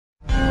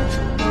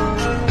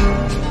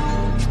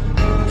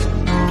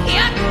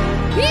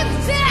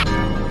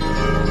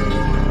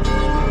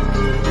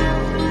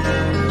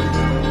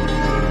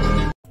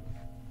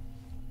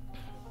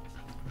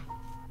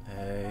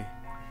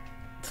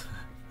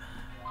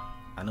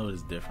I know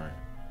it's different.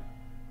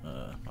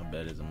 My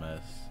bed is a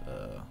mess.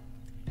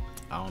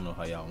 I don't know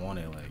how y'all want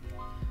it. Like, you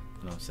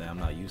know what I'm saying? I'm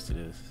not used to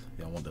this.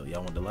 Y'all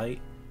want the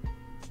light?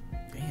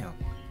 Damn.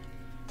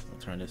 I'll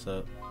turn this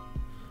up.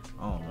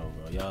 I don't know,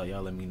 bro.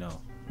 Y'all let me know.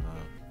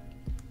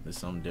 There's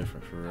something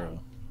different for real.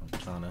 I'm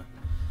trying to, you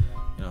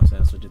know what I'm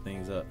saying, switching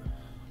things up.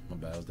 My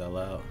bad, was that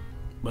loud?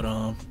 But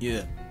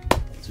yeah.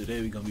 Today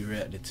we're gonna be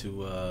reacting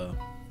to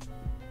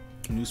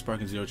new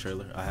Sparking Zero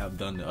trailer. I have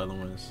done the other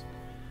ones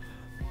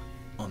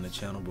on the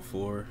channel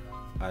before.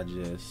 I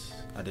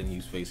didn't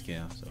use face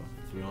cam, so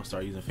we're gonna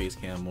start using face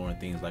cam more and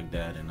things like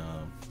that. And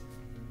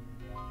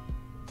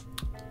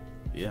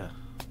yeah,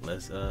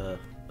 let's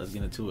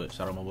get into it.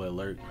 Shout out my boy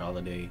Alert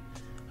Holiday,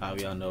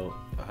 however y'all know,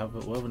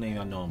 whatever name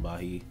y'all know him by,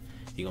 he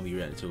gonna be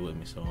reacting to it with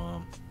me. So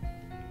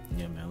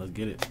yeah, man, let's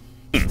get it.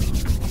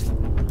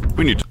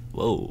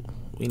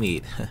 We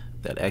need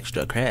that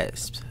extra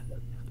crisp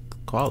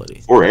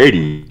quality.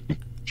 480.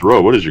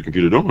 Bro, what is your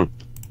computer doing?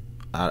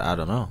 I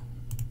don't know.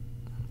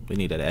 We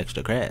need that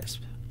extra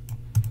crisp.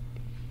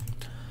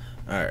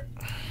 Alright.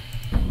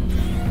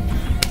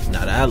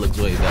 Now that looks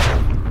way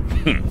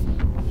better.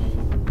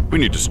 We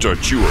need to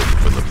start you over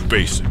from the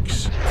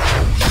basics.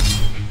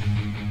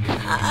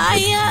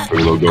 I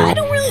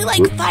don't really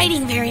like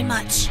fighting very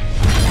much.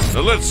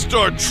 Now let's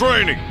start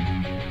training.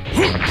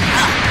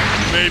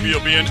 Maybe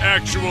it'll be an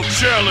actual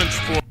challenge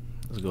for.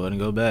 Let's go ahead and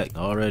go back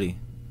already,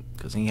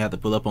 cause he ain't have to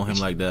pull up on him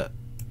like that.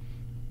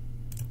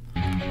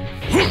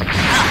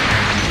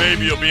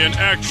 Maybe it'll be an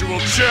actual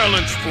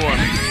challenge for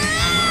me.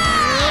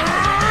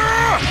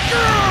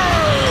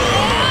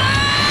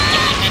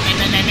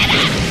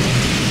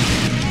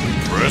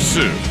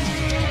 Impressive.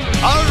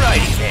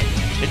 Alrighty then.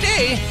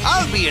 Today,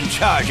 I'll be in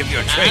charge of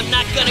your training. I'm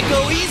not gonna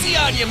go easy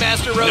on you,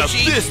 Master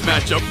Roshi. Now this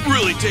matchup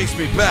really takes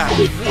me back.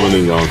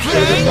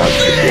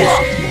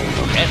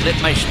 Can't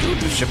let my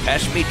students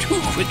surpass me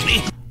too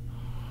quickly.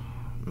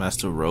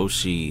 Master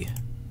Roshi,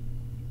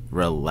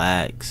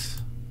 relax.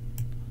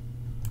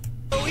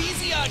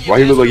 Why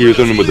he look like he was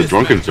hitting him with a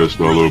drunken fist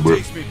though, a little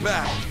bit?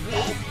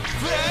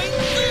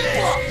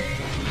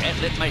 Can't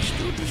let my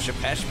students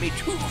surpass me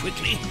too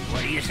quickly.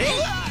 What do you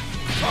think?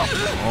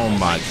 Oh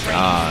my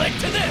god.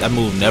 That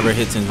move never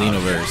hits in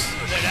Xenoverse.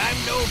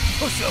 I'm no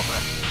pushover.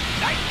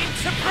 Lightning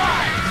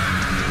surprise.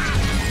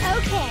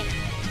 Okay,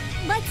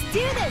 let's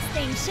do this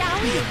thing, shall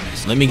we?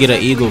 Let me get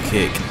an eagle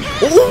kick.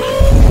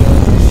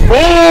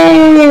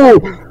 Oh!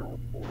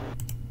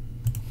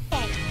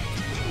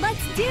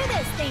 Let's do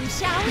this thing,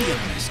 shall we?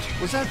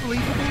 Was that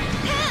believable?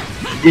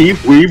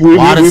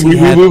 Why does he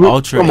have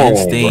Ultra Come on,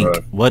 Instinct?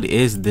 Bro. What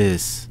is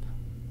this?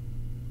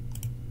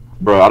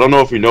 Bro, I don't know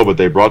if you know, but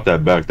they brought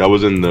that back. That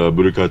was in the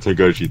Budokai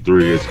Tenkaichi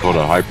 3. It's called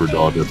a Hyper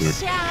Dog, isn't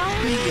it?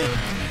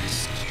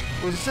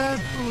 Was that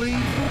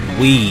believable?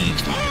 Weave.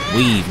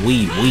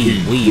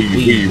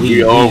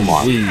 Oh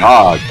my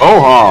god.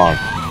 Gohan!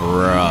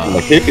 Bruh.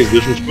 The kick is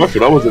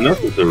disrespectful. That wasn't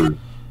necessary.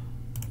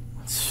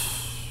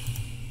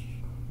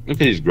 Look at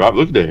these grab.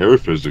 Look at the hair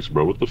physics,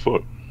 bro. What the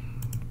fuck?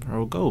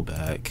 Bro, go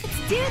back.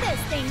 Let's do this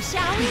thing,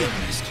 shall we?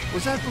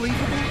 Was that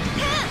believable?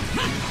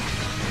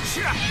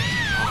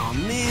 Oh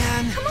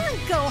man. Come on,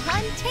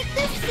 Gohan, take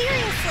this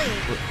seriously.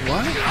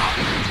 What?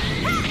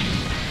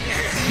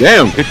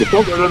 Damn, kick the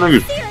fuck out of that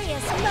nigga.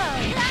 Serious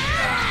mode.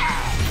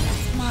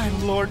 My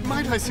lord,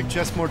 might I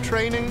suggest more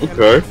training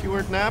Okay. and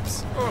fewer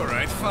naps?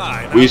 Alright,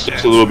 fine. We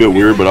stick's a little bit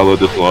weird, but I'll let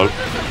this slide.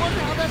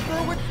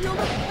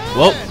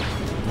 Whoa.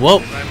 Whoa.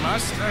 I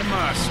must.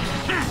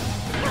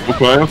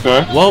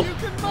 Okay. Whoa.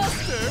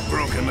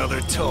 Broke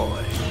another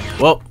toy.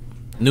 Whoa.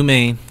 New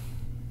main.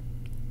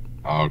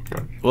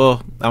 Okay.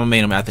 Well, I'm gonna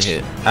main him after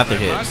hit. I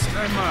must.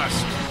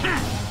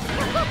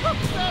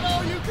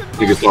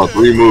 Nigga saw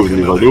 3 moves and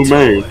he's like, new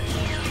main.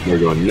 They're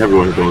gonna never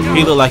want to hit those He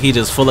moves. look like he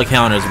just full of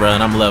counters, bro,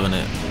 and I'm loving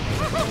it.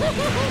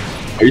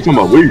 Are you talking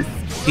about weed?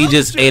 He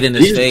just ate in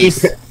his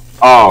face.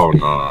 Oh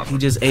no. He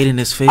just ate in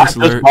his I face, just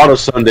Lurk. bought a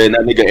Sunday and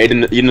that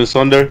nigga eating a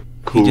Sunday?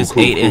 Cool, He just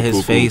ate in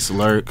his face,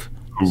 Lurk.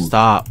 Cool.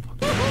 Stop.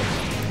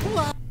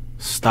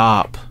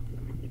 Stop.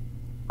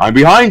 I'm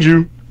behind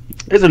you.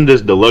 Isn't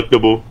this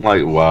delectable?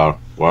 Like, wow.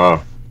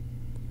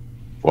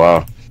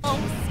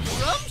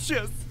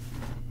 Scrumptious.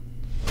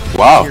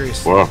 Wow.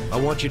 Seriously, Wow. I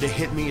want you to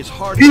hit me as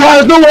hard He as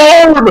has no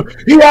arm!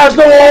 He has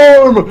no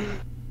arm!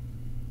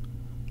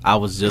 I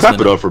was just Clap it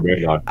gonna, up for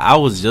Bandai. I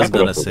was just Clap it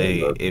gonna up for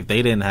say, Bandai. if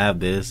they didn't have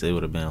this, it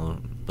would have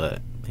been,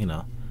 but, you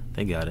know,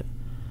 they got it.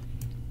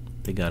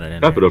 They got it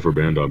in Clap it there. up for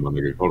Bandai, my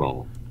nigga. Hold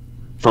on.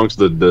 Trunks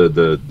the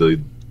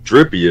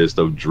drippiest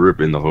of drip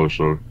in the whole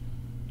show.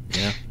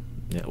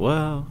 Yeah,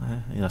 well,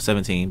 you know,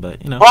 17,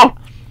 but, you know. Oh!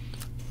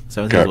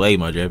 17 is way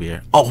more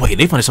drippier. Oh, wait,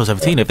 they finna show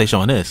 17 if they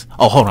showing this.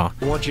 Oh, hold on.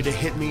 I want you to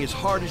hit me as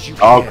hard as you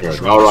can. Okay,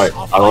 alright.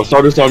 I don't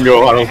start this on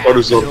yo. I don't start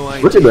this on.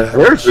 Look at the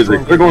hair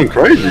physics. They're going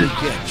crazy.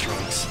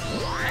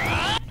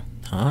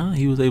 Huh?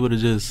 He was able to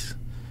just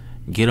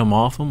get him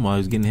off him while he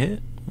was getting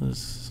hit?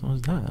 What's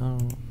that? I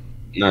don't know.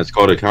 No, it's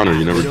called a counter.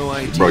 You never, No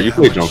idea bro. You how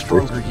play much jump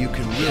first. stronger you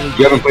can really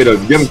You haven't played a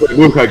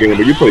Budokai game,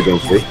 but you play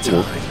jump first. Come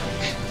on.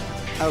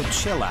 Oh,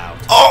 chill out.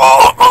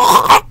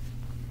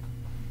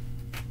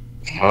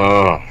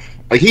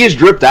 Like, he is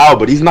dripped out,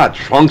 but he's not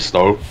Trunks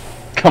though.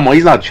 Come on,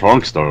 he's not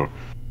Trunks though.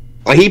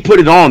 Like, he put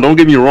it on. Don't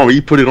get me wrong,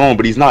 he put it on,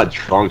 but he's not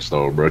Trunks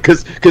though, bro.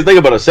 Cause think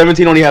about it.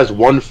 17 only has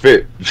one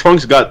fit.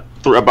 Trunks got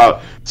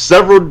about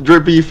several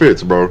drippy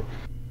fits, bro.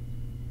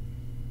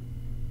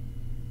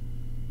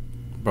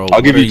 Bro,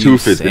 I'll give you 2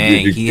 fits.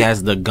 He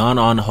has the gun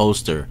on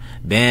holster,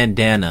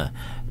 bandana,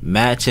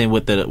 matching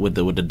with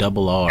the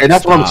double R. And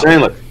that's what I'm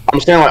saying. Like,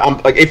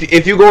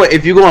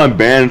 if you go on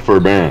band for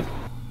band,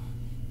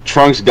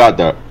 Trunks got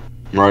that,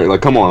 right?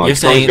 Like, come on. Like,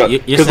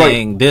 you're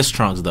saying this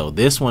Trunks though.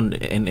 This one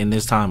in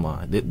this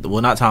timeline.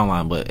 Well, not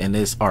timeline, but in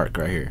this arc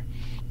right here.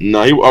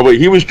 No,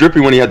 he was drippy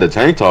when he had the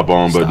tank top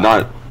on, but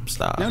not.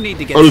 Stop. No need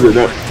to get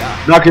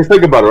No, cause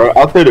think about it. Right?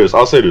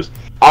 I'll say this.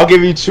 I'll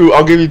give you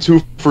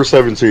two for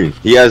 17.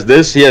 He has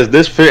this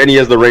fit, and he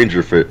has the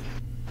Ranger fit.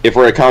 If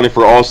we're accounting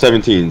for all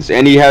 17s,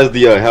 and he has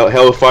the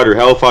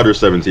Hellfighter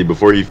 17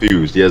 before he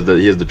fused. He has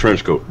the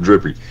trench coat,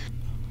 drippy.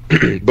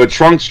 But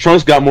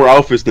Trunks got more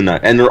outfits than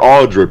that, and they're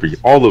all drippy,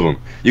 all of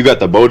them. You got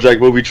the BoJack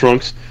movie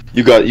Trunks.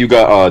 You got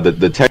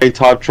the tank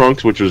top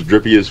Trunks, which was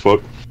drippy as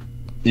fuck.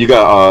 You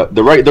got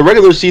the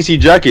regular CC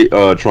jacket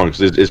Trunks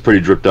is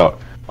pretty dripped out.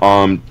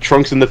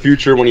 Trunks in the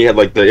future when he had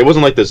like it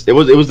wasn't like this. It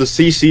was the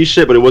CC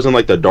shit, but it wasn't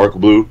like the dark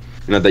blue,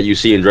 that you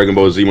see in Dragon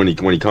Ball Z when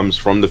he comes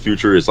from the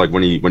future. It's like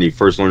when he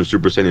first learns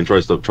Super Saiyan and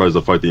tries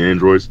to fight the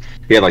androids.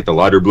 He had like the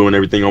lighter blue and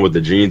everything on with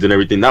the jeans and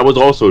everything. That was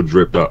also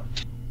dripped up.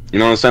 You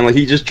know what I'm saying?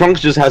 Like Trunks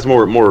just has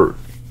more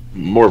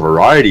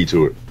variety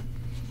to it.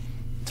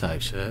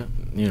 Type shit.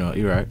 You know,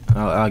 you're right.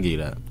 I'll give you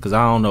that, because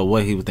I don't know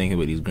what he was thinking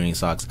with these green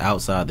socks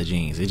outside the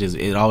jeans.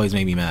 It always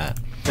made me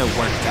mad.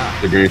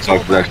 The green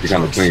socks was actually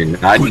kind of clean.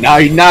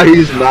 Now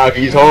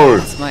he's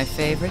hard. It's my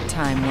favorite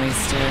time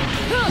waster.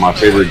 My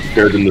favorite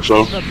character in the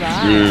show.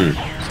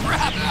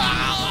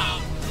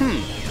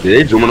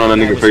 They zooming on that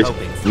nigga face.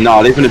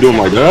 Nah, they finna do him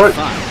like that.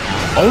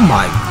 Oh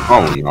my.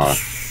 Oh nah.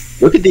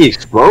 Look at the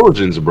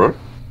explosions, bro.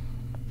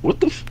 What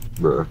the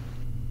bro?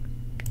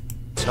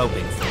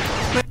 Hoping.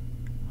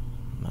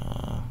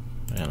 Nah,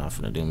 they're not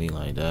finna do me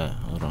like that.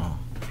 Hold on.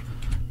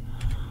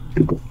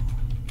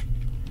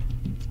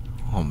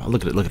 Oh my!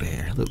 Look at the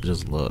hair.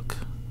 Just look.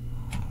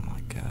 Oh my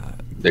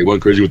god. They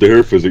went crazy with the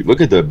hair physics. Look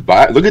at the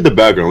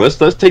background. Let's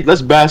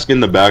bask in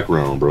the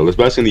background, bro. Let's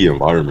bask in the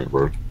environment,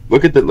 bro.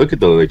 Look at the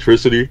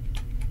electricity.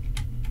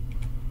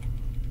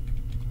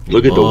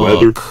 Look at the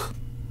weather.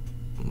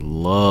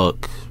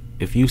 Look.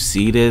 If you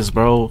see this,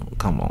 bro,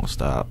 come on,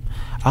 stop.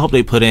 I hope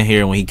they put in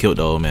here when he killed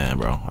the old man,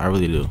 bro. I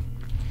really do.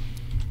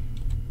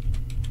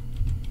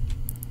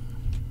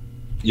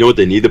 You know what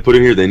they need to put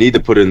in here? They need to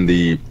put in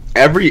the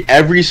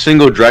every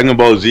single Dragon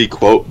Ball Z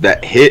quote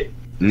that hit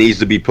needs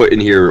to be put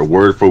in here,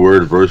 word for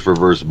word, verse for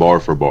verse,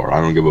 bar for bar.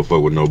 I don't give a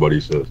fuck what nobody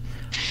says.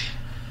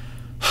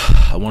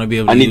 I want to be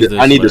able to use this.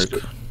 I need this.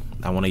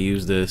 I want to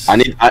use this.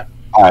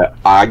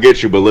 I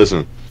get you, but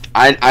listen.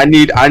 I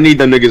need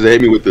them niggas to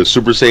hit me with the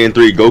Super Saiyan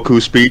 3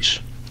 Goku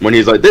speech when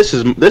he's like, this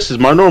is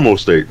my normal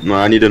state. No,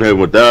 I need them to hit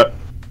with that.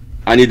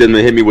 I need them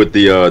to hit me with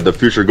the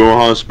future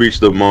Gohan speech,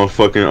 the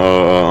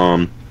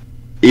motherfucking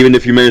even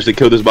if you manage to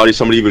kill this body,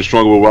 somebody even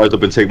stronger will rise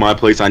up and take my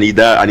place. I need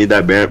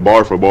that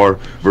bar for bar,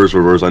 verse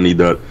for verse. I need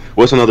that.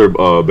 What's another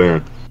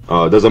band?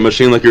 Does a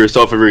machine like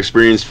yourself ever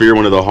experience fear?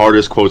 One of the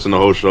hardest quotes in the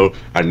whole show.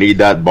 I need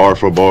that bar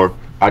for bar.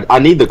 I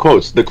need the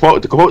quotes. The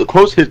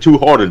quotes hit too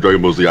hard in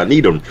Dragon Ball Z. I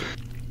need them.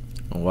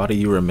 Why do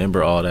you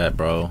remember all that,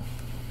 bro?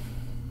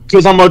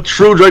 Because I'm a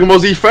true Dragon Ball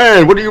Z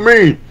fan. What do you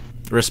mean?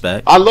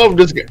 Respect. I love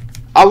this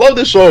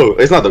show.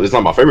 It's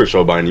not my favorite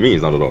show by any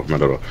means, not at all.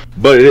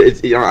 But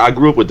it's I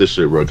grew up with this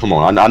shit, bro. Come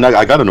on,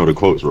 I gotta know the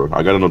quotes, bro.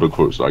 I gotta know the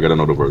quotes. I gotta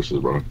know the verses,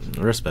 bro.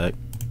 Respect.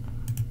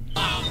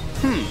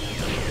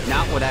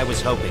 Not what I was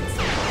hoping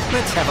for.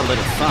 Let's have a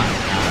little fun.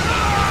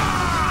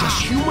 Does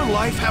human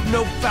life have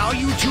no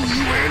value to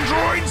you,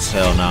 androids?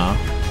 Hell nah.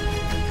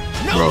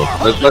 Bro,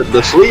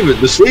 the sleeve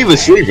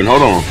is sleeping.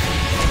 Hold on.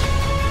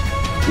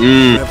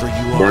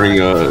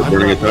 Burning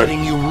attack.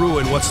 Letting you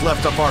ruin what's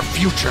left of our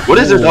future. What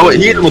is it? Oh,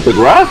 he hit him with the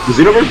graph? Does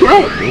he know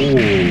graph?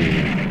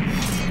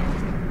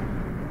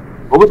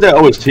 What was that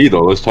OST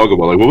though? Let's talk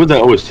about what was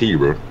that OST,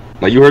 bro?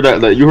 Like you heard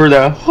that?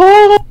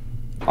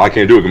 I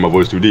can't do it because my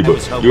voice too deep.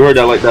 But you heard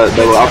that that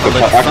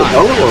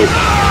acapella?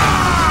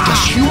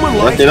 Does human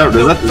life? Is that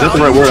the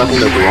right word? I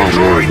think that's the wrong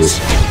word.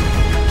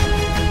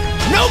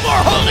 No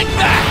more holding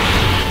back.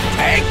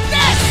 Take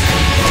this!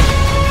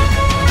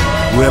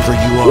 Whoever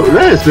you are,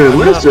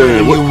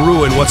 listen. You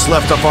ruin what's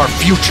left of our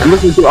future. I'm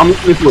listening to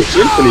a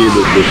symphony in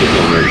this.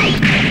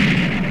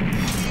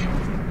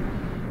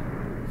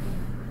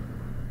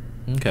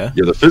 Okay.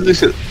 Yeah, the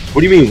physics.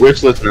 What do you mean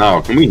wish list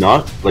now? Can we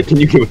not? Like, can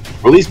you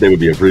give release date would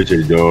be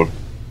appreciated, yo.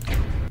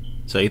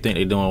 So you think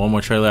they're doing one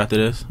more trailer after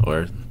this,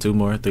 or 2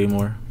 more, 3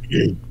 more?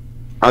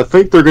 I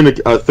think they're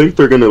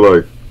gonna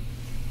like.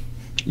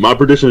 My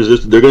prediction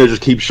is they're gonna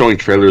just keep showing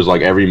trailers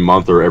like every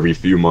month or every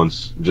few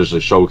months, just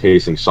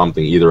showcasing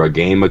something, either a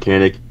game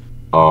mechanic,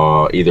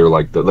 either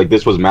like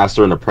this was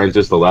Master and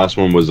Apprentice. The last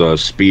one was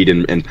Speed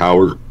and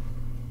Power.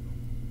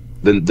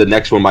 Then the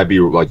next one might be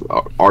like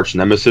Arch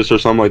Nemesis or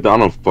something like that. I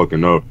don't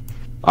fucking know.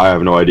 I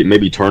have no idea.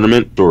 Maybe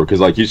tournament, or because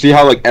like you see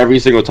how like every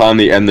single time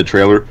they end the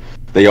trailer,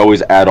 they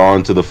always add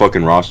on to the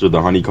fucking roster,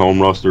 the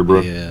honeycomb roster,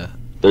 bro. Yeah.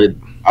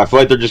 I feel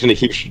like they're just gonna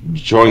keep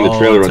showing the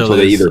trailer until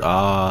they either.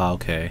 Ah,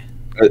 okay.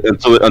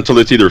 Until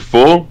it's either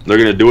full, they're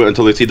gonna do it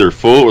until it's either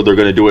full, or they're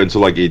gonna do it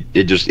until like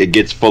it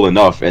gets full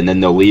enough, and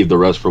then they'll leave the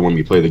rest for when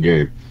we play the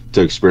game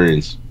to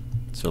experience.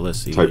 So let's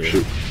see. Type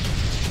shit.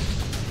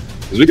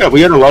 Cause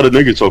we had a lot of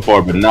niggas so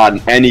far, but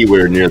not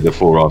anywhere near the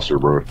full roster,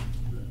 bro.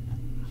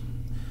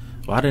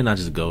 Why didn't I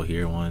just go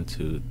here? 1,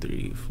 2,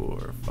 3,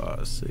 4,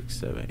 5, 6,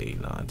 7,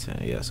 8, 9,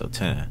 10. Yeah, so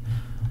 10.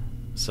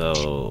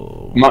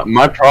 So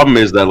my problem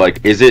is that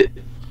like,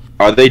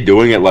 are they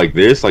doing it like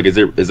this? Like, is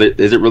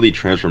it really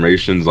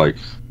transformations? Like,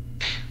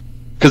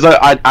 because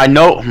I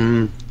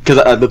know,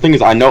 because the thing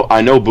is, I know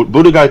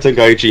Budokai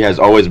Tenkaichi has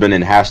always been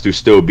and has to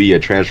still be a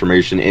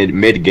transformation in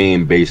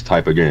mid-game based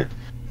type of game.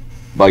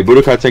 Like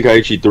Budokai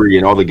Tenkaichi 3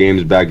 and all the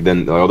games back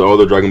then, all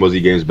the Dragon Ball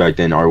Z games back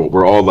then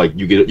were all like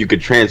you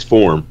could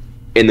transform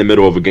in the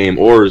middle of a game,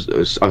 or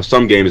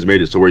some games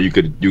made it so where you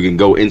can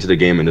go into the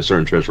game in a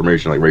certain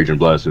transformation, like Rage and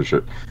Blast and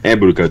shit,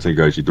 and Budokai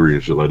Tenkaichi 3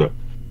 and shit like that.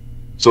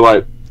 So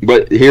like,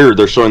 but here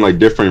they're showing like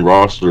different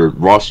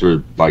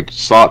roster like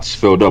slots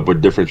filled up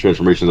with different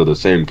transformations of the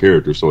same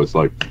character. So it's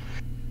like,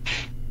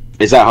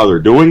 is that how they're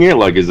doing it?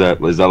 Like, is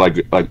that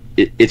like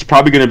it's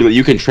probably gonna be like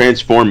you can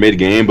transform mid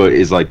game, but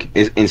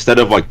instead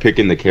of like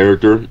picking the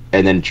character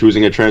and then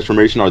choosing a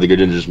transformation, are they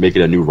gonna just make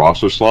it a new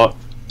roster slot?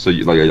 So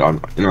you know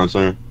what I'm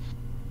saying?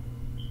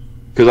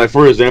 Because like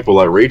for example,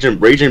 like Rage and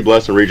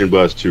Blast and Rage and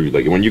Blast 2,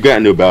 like when you got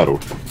into a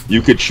battle,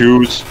 you could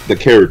choose the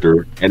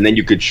character and then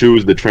you could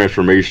choose the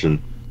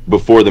transformation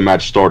before the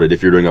match started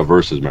if you're doing a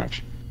versus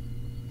match,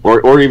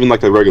 or even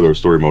like a regular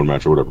story mode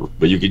match or whatever.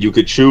 But you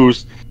could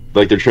choose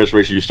like the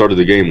transformation you started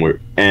the game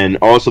with, and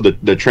also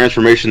the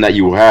transformation that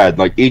you had.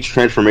 Like each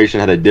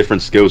transformation had a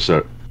different skill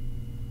set,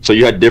 so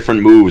you had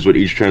different moves with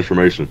each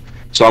transformation.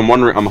 So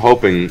I'm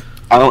hoping.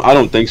 I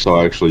don't think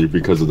so actually,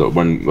 because of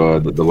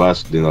the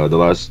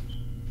last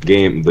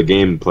game, the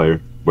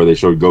gameplay where they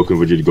showed Goku and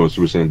Vegeta going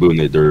Super Saiyan Blue,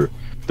 and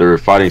their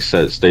fighting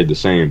set stayed the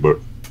same, but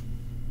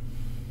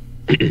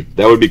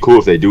that would be cool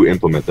if they do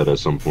implement that at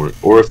some point,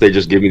 or if they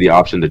just give me the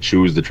option to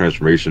choose the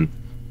transformation.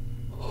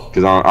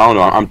 Because I don't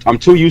know, I'm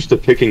too used to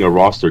picking a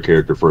roster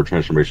character for a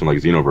transformation like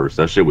Xenoverse.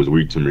 That shit was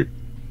weak to me.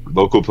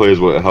 Local players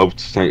what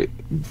helped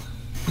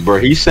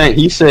but he's saying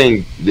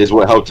this is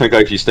what helped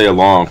Tenkaichi stay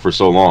along for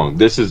so long.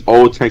 This is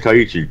old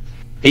Tenkaichi.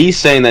 He's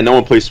saying that no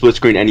one plays split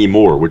screen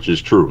anymore, which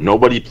is true.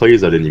 Nobody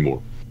plays that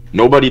anymore.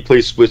 Nobody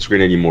plays split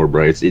screen anymore,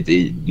 bro.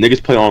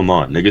 Niggas play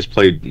online. Niggas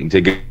play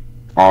to get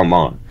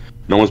online.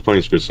 No one's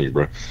playing split screen,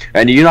 bro.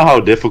 And you know how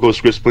difficult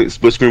split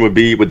screen would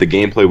be with the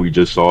gameplay we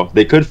just saw?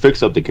 They could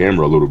fix up the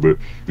camera a little bit,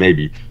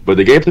 maybe. But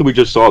the gameplay we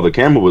just saw, the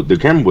camera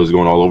was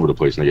going all over the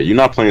place, nigga. You're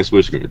not playing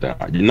split screen with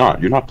that. You're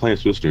not playing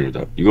split screen with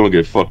that. You're gonna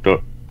get fucked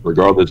up.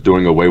 Regardless,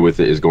 doing away with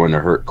it is going to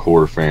hurt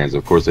core fans.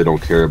 Of course, they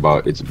don't care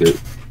about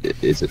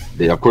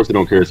of course, they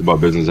don't care. It's about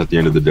business at the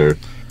end of the day.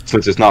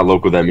 Since it's not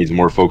local, that means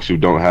more folks who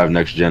don't have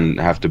next gen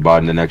have to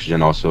buy the next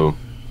gen, also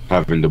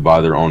having to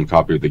buy their own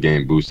copy of the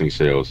game, boosting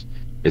sales.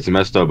 It's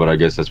messed up, but I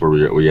guess that's where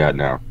we at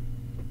now.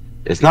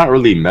 It's not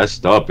really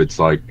messed up. It's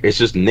like, it's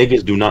just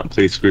niggas do not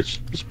play split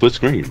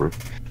screen, bro.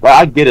 Like,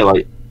 I get it.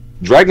 Like,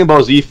 Dragon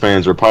Ball Z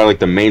fans are probably like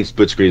the main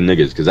split screen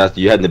niggas, because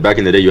back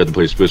in the day you had to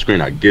play split screen.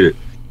 I get it.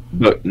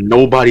 But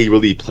nobody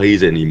really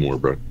plays it anymore,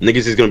 bro.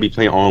 Niggas is gonna be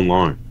playing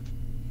online.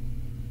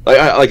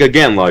 Like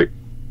again, like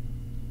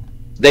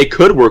they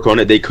could work on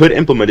it, they could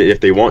implement it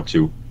if they want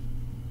to,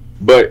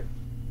 but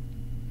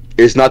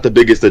it's not the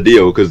biggest of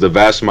deal because the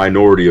vast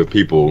minority of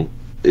people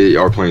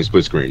are playing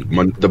split screen.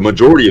 The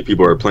majority of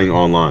people are playing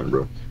online,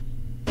 bro.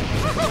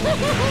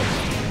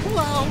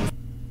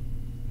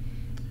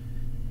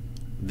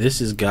 This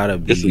has gotta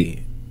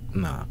be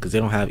nah, because they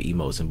don't have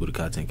emotes in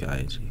Budokai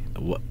Tenkaichi.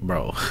 What,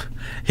 bro?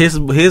 His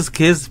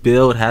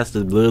build has to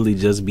literally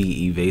just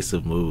be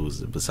evasive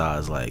moves.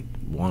 Besides like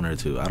one or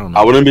two, I don't know.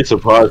 I wouldn't be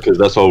surprised because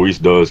that's all Whis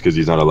does because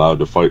he's not allowed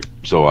to fight.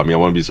 So I mean, I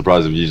wouldn't be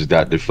surprised if he just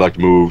got deflect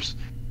moves,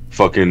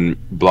 fucking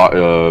block,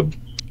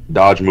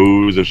 dodge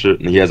moves and shit.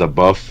 And he has a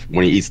buff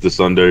when he eats the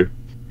sundae, and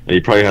he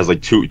probably has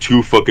like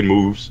two fucking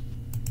moves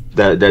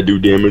that do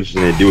damage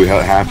and they do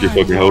half your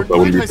fucking health. I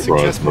wouldn't be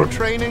surprised, bro. More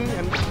training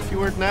and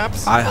fewer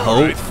naps. I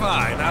hope. Right,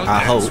 fine. I'll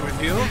I dance hope.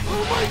 with you.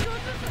 Oh my goodness.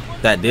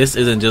 That this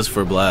isn't just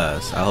for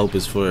Blast. I hope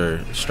it's for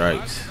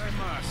strikes.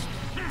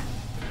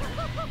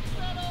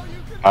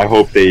 I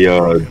hope they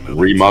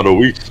remodel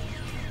Whis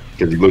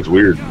because he looks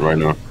weird right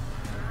now.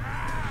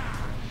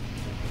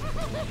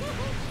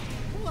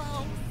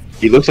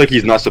 He looks like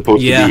he's not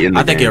supposed to be in the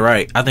I think game. you're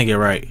right. I think you're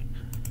right.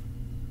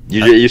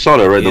 You saw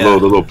that, right? Yeah. The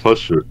little plus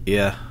shirt.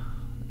 Yeah,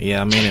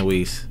 I mean it,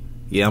 Whis.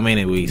 Yeah,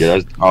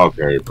 that's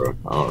okay, bro.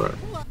 All right.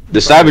 The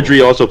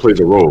savagery also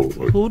plays a role.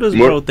 Who does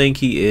bro think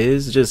he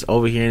is? Just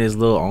over here in his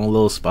own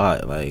little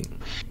spot, like.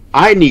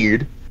 I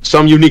need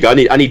some unique. I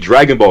need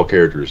Dragon Ball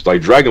characters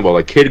like Dragon Ball,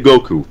 like Kid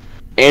Goku,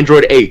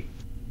 Android 8,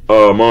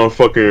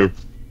 motherfucking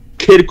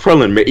Kid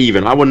Krillin.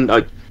 Even I wouldn't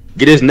like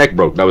Get his neck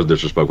broke. That was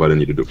disrespectful. I didn't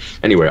need to do.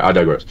 Anyway, I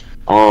digress.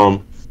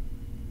 Who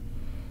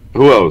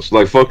else?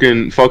 Like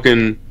fucking.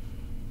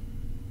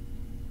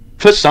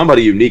 Put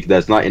somebody unique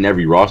that's not in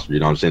every roster. You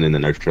know what I'm saying? In the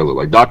next trailer,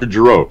 like Dr.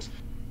 Giro.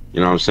 You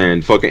know what I'm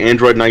saying? Fucking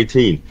Android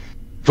 19.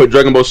 Put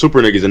Dragon Ball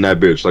Super niggas in that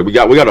bitch. Like we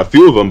got a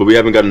few of them, but we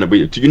haven't gotten.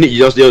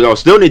 Y'all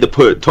still need to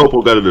put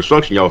Topo God of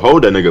Destruction. Y'all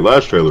hold that nigga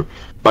last trailer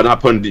by not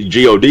putting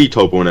God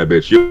Topo in that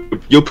bitch.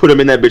 You put him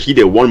in that bitch. He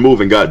did one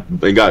move and got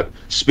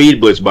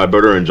speed blitzed by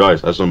Butter and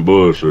Jice. That's some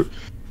bullshit.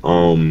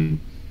 Who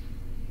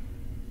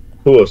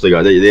else they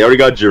got? They already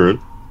got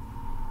Jiren.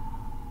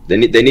 They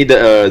need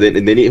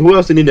who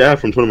else they need to add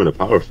from Tournament of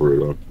Power for it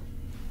though?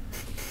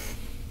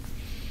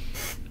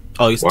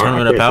 Oh, he's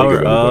Tournament of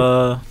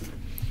Power.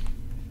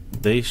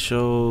 They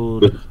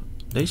showed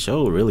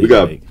really. We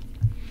got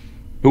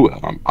who?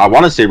 I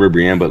want to say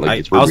Ribrianne, but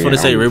like I was going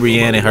to say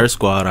Ribrianne and her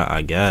squad.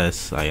 I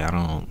guess like I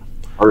don't.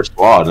 Her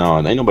squad, no,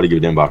 ain't nobody give a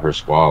damn about her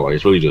squad. Like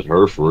it's really just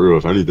her for real,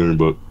 if anything.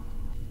 But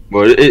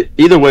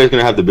either way, it's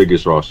gonna have the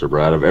biggest roster,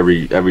 bro. Out of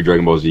every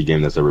Dragon Ball Z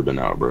game that's ever been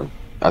out, bro.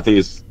 I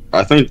think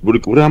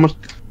how much?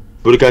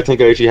 Budokai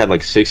Tenkaichi had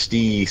like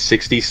 60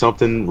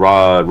 something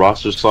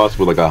roster slots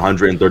with like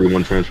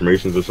 131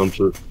 transformations or some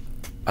shit.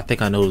 I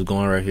think I know who's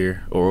going right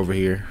here or over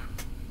here.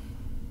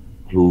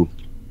 Who?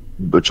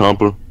 The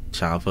Champa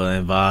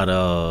and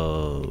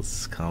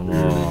Vados. Come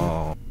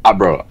on.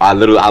 Bro, I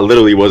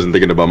literally wasn't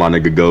thinking about my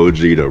nigga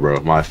Gogeta, bro.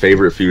 My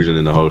favorite fusion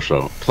in the whole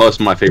show. Plus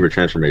my favorite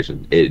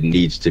transformation. It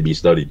needs to be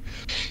studied.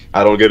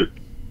 I don't get it.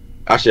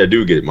 Actually, I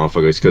do get it,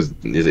 motherfucker. It's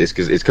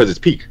because it's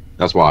peak.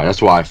 That's why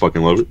I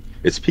fucking love it.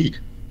 It's peak.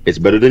 It's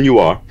better than you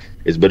are.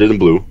 It's better than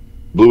Blue.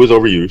 Blue is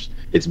overused.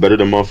 It's better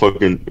than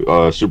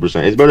motherfucking Super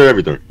Saiyan. It's better than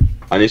everything.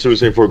 I need Super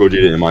Saiyan 4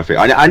 Gogeta in my face.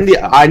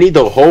 I need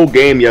the whole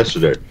game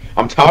yesterday.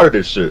 I'm tired of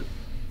this shit.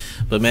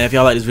 But man, if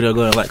y'all like this video,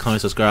 go ahead and like,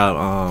 comment,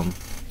 subscribe.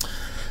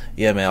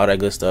 Yeah, man, all that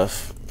good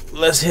stuff.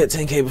 Let's hit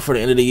 10K before the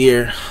end of the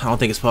year. I don't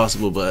think it's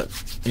possible, but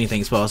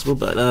anything's possible.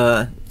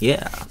 But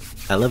yeah,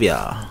 I love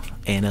y'all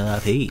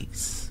and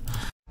peace.